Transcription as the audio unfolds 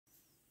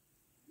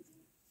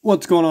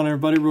What's going on,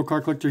 everybody? Real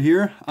Card Collector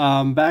here.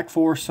 Back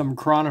for some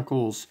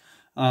Chronicles.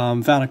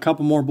 Found a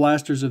couple more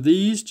blasters of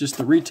these, just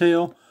the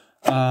retail.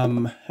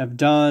 Have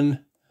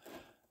done,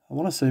 I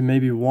want to say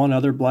maybe one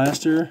other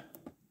blaster,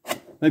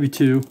 maybe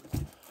two.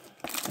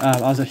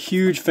 I was a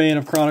huge fan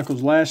of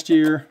Chronicles last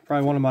year.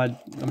 Probably one of my,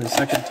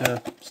 second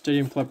to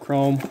Stadium Club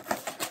Chrome.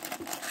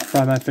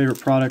 Probably my favorite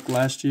product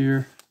last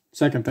year.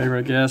 Second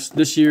favorite, I guess.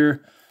 This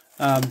year,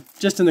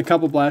 just in the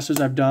couple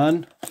blasters I've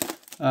done,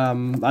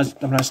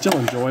 I still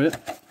enjoy it.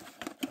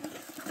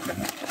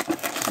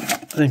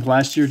 I think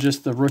last year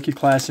just the rookie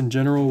class in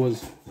general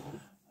was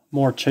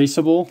more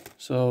chaseable.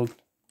 So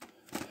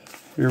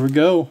here we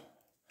go.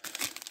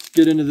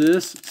 Get into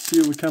this, see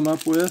what we come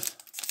up with.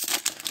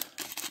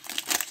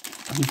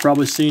 You've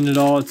probably seen it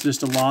all. It's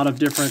just a lot of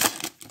different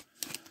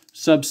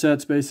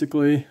subsets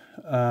basically.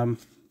 But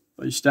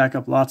you stack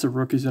up lots of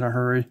rookies in a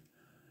hurry.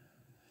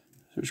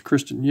 There's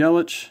Christian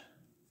Yelich.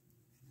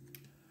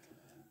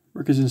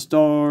 Rookies and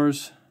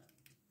Stars.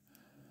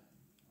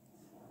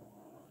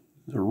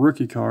 There's a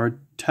rookie card.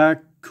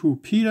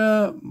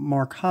 Tacupita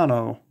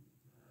Marcano.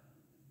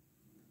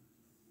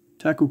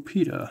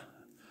 Tacupita.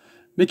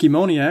 Mickey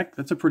Moniak.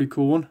 That's a pretty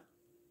cool one.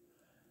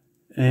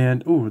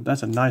 And, ooh,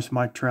 that's a nice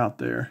Mike Trout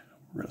there.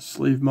 We're going to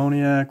sleeve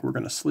Moniak. We're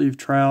going to sleeve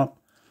Trout.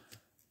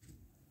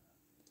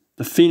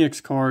 The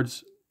Phoenix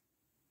cards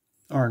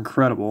are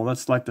incredible.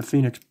 That's like the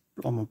Phoenix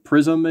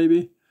Prism,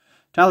 maybe.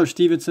 Tyler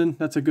Stevenson.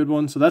 That's a good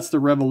one. So that's the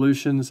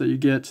Revolutions that you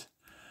get.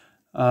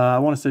 I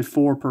want to say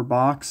 4 per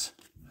box.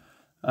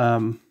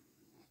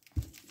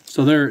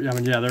 So they're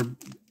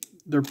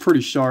pretty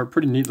sharp,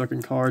 pretty neat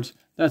looking cards.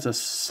 That's a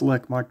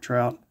slick Mike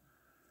Trout.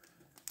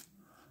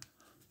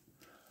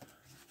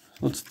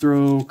 Let's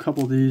throw a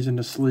couple of these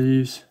into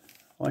sleeves.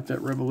 I like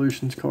that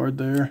Revolutions card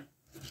there.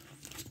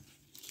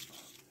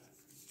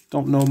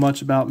 Don't know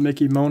much about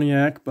Mickey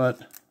Moniak, but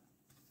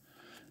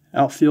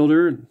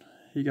outfielder.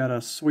 He got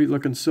a sweet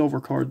looking silver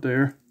card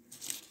there.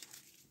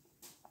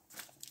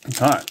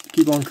 All right,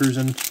 keep on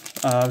cruising.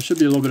 Should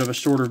be a little bit of a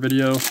shorter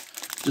video,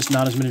 just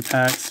not as many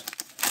packs.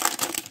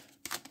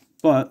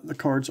 But the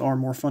cards are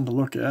more fun to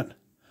look at.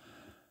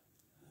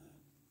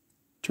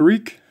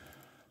 Tariq.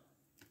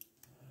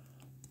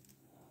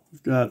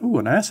 We've got, ooh,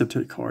 an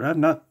acetate card. I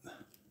don't know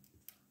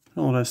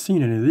that I've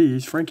seen any of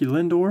these. Frankie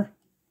Lindor.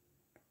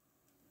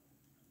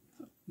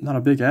 Not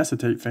a big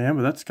acetate fan,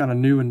 but that's kind of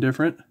new and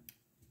different.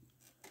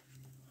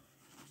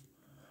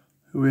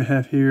 Who we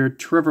have here?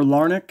 Trevor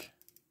Larnach.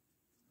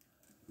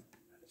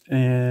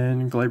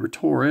 And Gleyber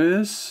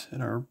Torres.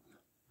 And our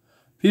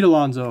Pete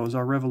Alonso is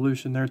our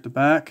Revolution there at the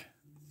back.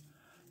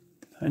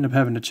 I end up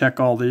having to check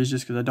all these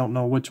just because I don't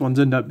know which ones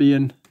end up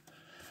being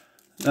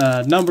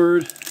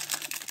numbered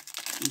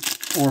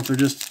or if they're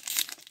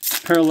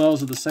just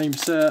parallels of the same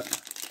set.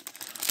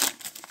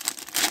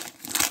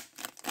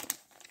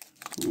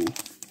 Ooh.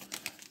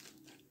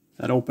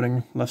 That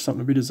opening left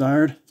something to be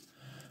desired.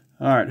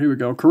 All right, here we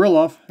go.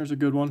 Kirilloff, there's a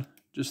good one.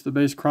 Just the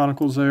base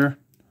Chronicles there.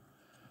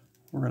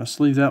 We're going to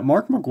sleeve that.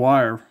 Mark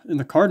McGwire in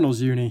the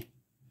Cardinals uni.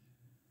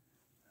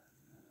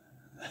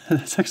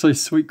 That's actually a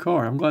sweet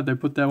card. I'm glad they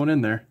put that one in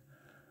there.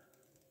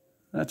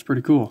 That's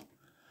pretty cool.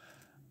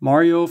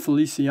 Mario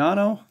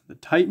Feliciano, the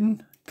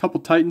Titan. Couple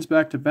Titans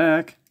back to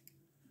back.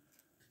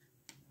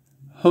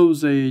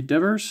 Jose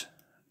Devers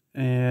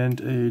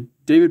and a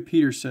David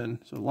Peterson.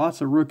 So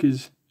lots of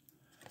rookies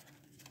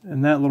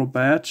in that little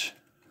batch.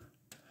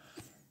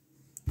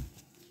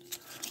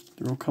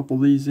 Throw a couple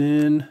of these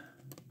in.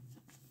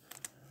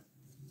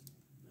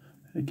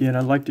 Again,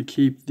 I'd like to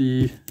keep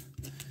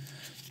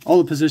all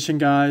the position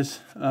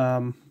guys,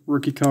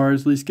 rookie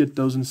cards, at least get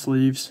those in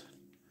sleeves.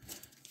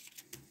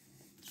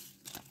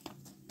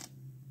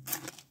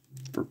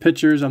 For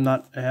pitchers, I'm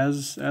not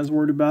as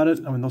worried about it.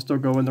 I mean, they'll still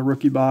go in the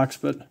rookie box,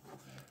 but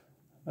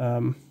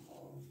threw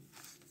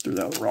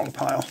that in the wrong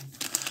pile.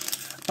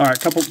 All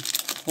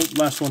right,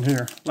 last one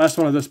here. Last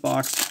one of this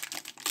box.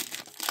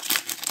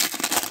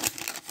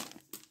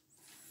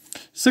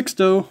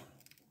 Sixto.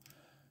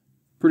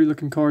 Pretty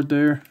looking card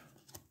there.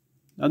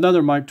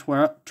 Another Mike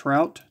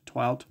Trout.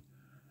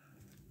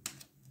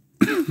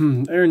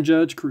 Aaron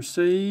Judge,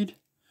 Crusade.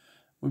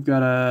 We've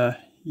got a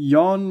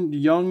Young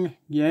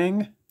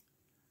Yang.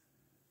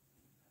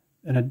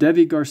 And a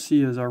Devi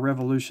Garcia is our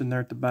Revolution there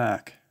at the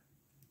back.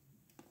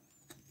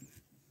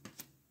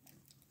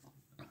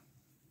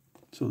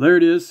 So there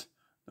it is.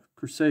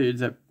 Crusades,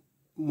 that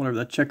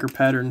checker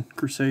pattern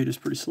Crusade is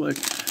pretty slick.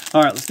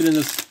 All right, let's get in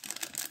this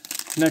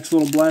next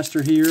little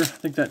blaster here. I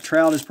think that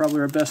Trout is probably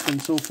our best one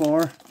so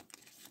far.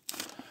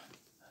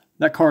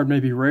 That card may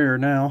be rare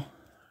now.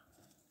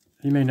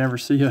 He may never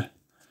see a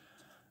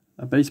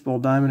baseball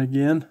diamond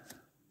again.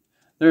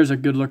 There's a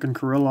good looking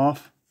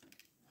Kirilloff.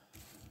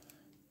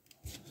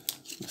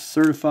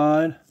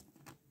 Certified.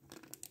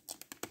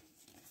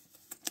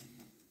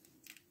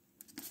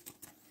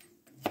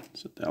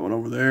 Set that one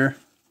over there.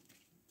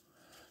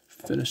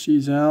 Finish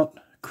these out.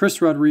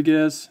 Chris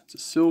Rodriguez, it's a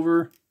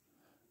silver.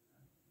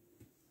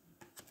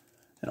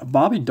 And a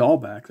Bobby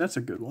Dahlback, that's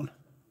a good one.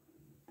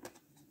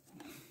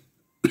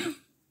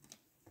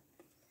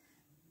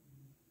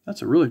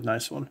 That's a really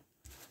nice one.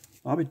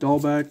 Bobby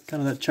Dahlbeck,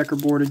 kind of that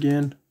checkerboard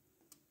again.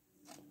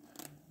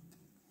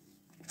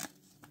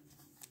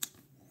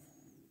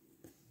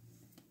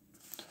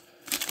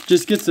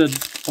 Just gets a,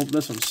 oh,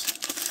 this one's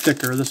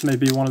thicker. This may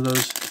be one of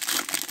those.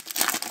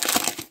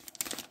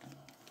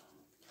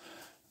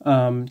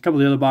 A couple of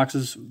the other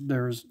boxes, they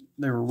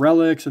were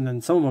relics, and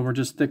then some of them were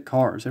just thick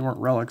cards. They weren't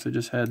relics. They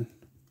just had,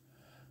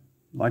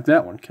 like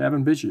that one,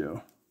 Kevin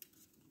Biggio.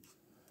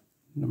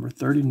 Number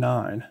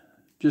 39.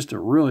 Just a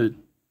really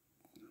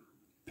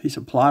piece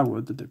of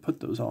plywood that they put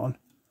those on.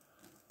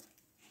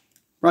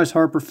 Bryce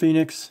Harper,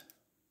 Phoenix.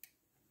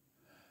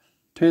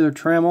 Taylor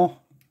Trammell,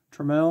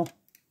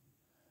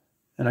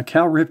 and a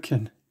Cal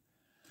Ripken.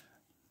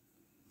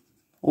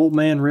 Old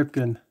man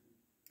Ripken.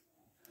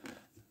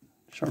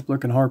 Sharp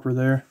looking Harper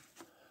there.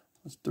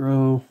 Let's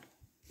throw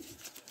a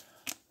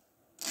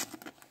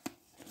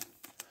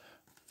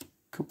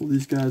couple of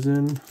these guys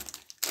in.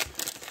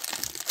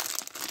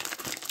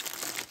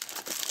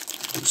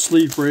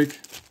 Sleeve break.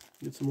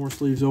 Get some more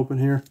sleeves open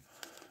here.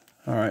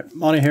 All right,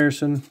 Monty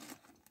Harrison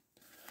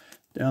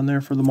down there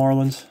for the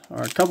Marlins. All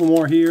right, a couple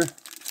more here.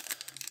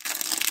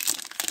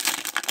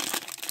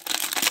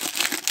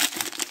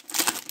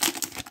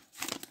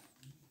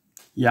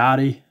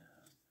 Yachty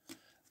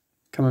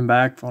coming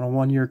back on a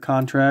 1-year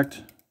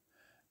contract.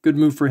 Good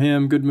move for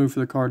him. Good move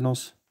for the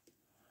Cardinals.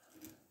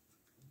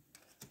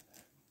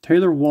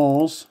 Taylor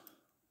Walls.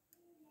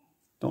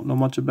 Don't know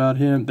much about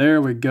him. There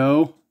we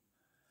go.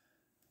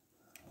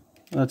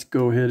 Let's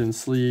go ahead and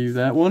sleeve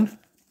that one.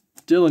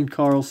 Dylan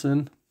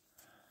Carlson.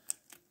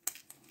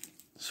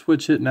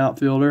 Switch hitting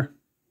outfielder.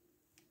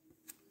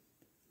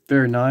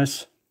 Very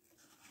nice.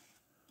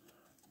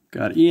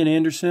 Got Ian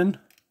Anderson.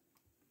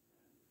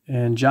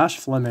 And Josh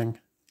Fleming.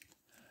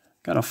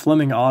 Got a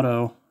Fleming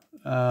auto.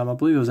 I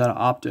believe it was out of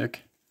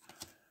Optic.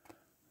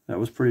 That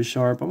was pretty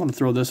sharp. I'm going to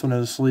throw this one in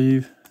a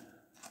sleeve.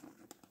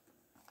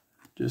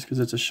 Just because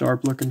it's a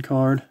sharp looking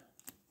card.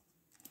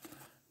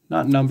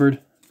 Not numbered.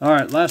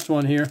 Alright, last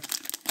one here.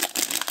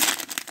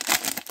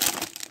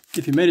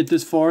 If you made it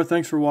this far,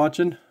 thanks for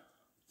watching.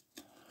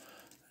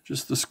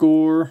 Just the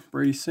score.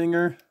 Brady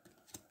Singer.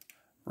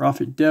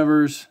 Rafi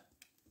Devers.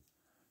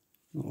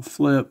 Little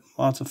flip.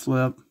 Lots of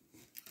flip.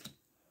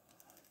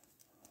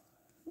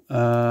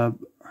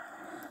 Hirokazu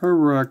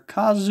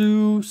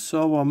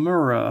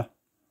Sawamura.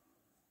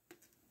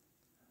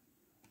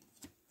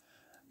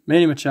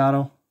 Manny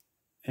Machado.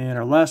 And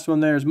our last one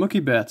there is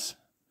Mookie Betts.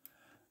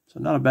 So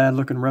not a bad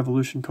looking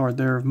Revolution card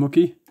there of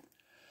Mookie.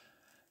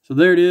 So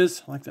there it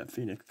is. I like that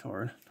Phoenix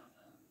card.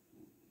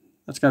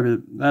 That's probably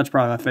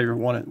my favorite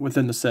one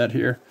within the set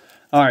here.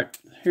 All right,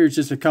 here's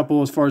just a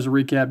couple as far as a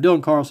recap.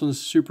 Dylan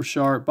Carlson's super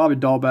sharp. Bobby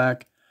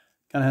Dahlbeck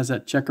kind of has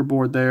that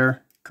checkerboard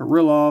there.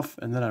 Kirilloff,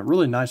 and then a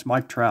really nice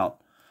Mike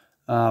Trout.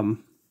 Kind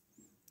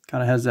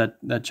of has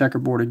that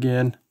checkerboard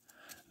again.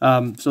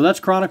 So that's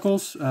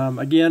Chronicles.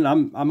 Again,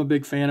 I'm a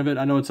big fan of it.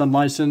 I know it's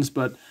unlicensed,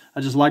 but I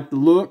just like the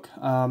look.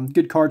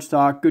 Good card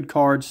stock, good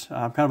cards.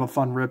 Kind of a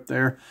fun rip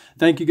there.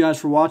 Thank you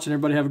guys for watching.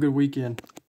 Everybody have a good weekend.